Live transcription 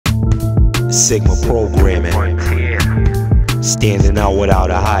Sigma programming, standing out without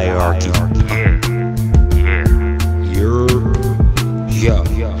a hierarchy.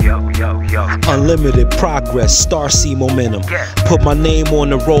 Unlimited progress, star C momentum. Put my name on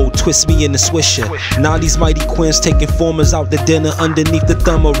the road, twist me in the swisher. Now these mighty queens taking formers out the dinner. Underneath the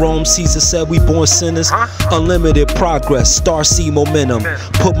thumb of Rome, Caesar said we born sinners. Unlimited progress, star C momentum.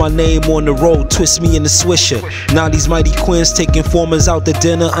 Put my name on the road, twist me in the swisher. Now these mighty queens taking formers out the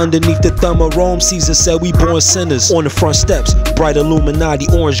dinner. Underneath the thumb of Rome, Caesar said we born sinners. On the front steps, bright Illuminati,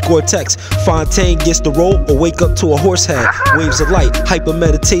 orange Gore-Tex. Fontaine gets the roll or wake up to a horse head. Waves of light, hyper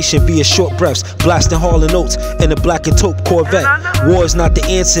meditation via short breaths. Blasting Hall and Oates in a black and taupe Corvette. War is not the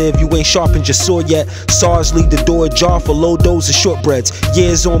answer if you ain't sharpened your sword yet. SARS leave the door ajar for low dose of shortbreads.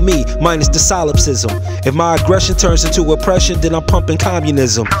 Years on me, minus the solipsism. If my aggression turns into oppression, then I'm pumping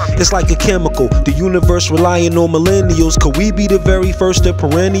communism. It's like a chemical, the universe relying on millennials. Could we be the very first of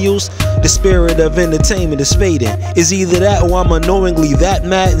perennials? The spirit of entertainment is fading. Is either that or I'm unknowingly that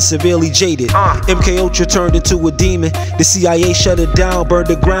mad and severely jaded. MK Ultra turned into a demon. The CIA shut it down, burned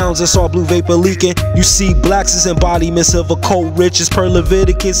the grounds. I saw blue vapor leaking. You see blacks as embodiments of occult riches. Per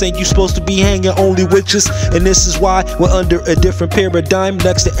Leviticus, ain't you supposed to be hanging only witches? And this is why we're under a different paradigm.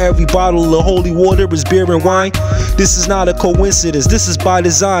 Next to every bottle of holy water is beer and wine. This is not a coincidence, this is by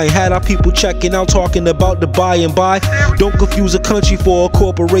design. Had our people checking out, talking about the buy and buy. Don't confuse a country for a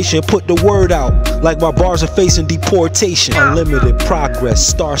corporation. Put the word out, like my bars are facing deportation. Unlimited progress,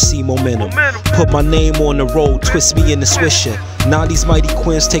 star C momentum. Put my name on the road, twist me in the swisher. Now these mighty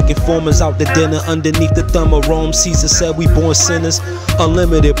queens taking formers out the dinner. Underneath the thumb of Rome, Caesar said we born sinners.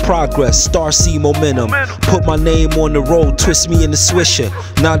 Unlimited progress, star C momentum. Put my name on the road, twist me in the swisher.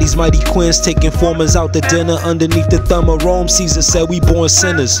 Now these mighty queens taking formers out the dinner. Underneath the thumb of Rome, Caesar said we born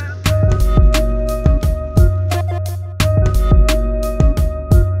sinners.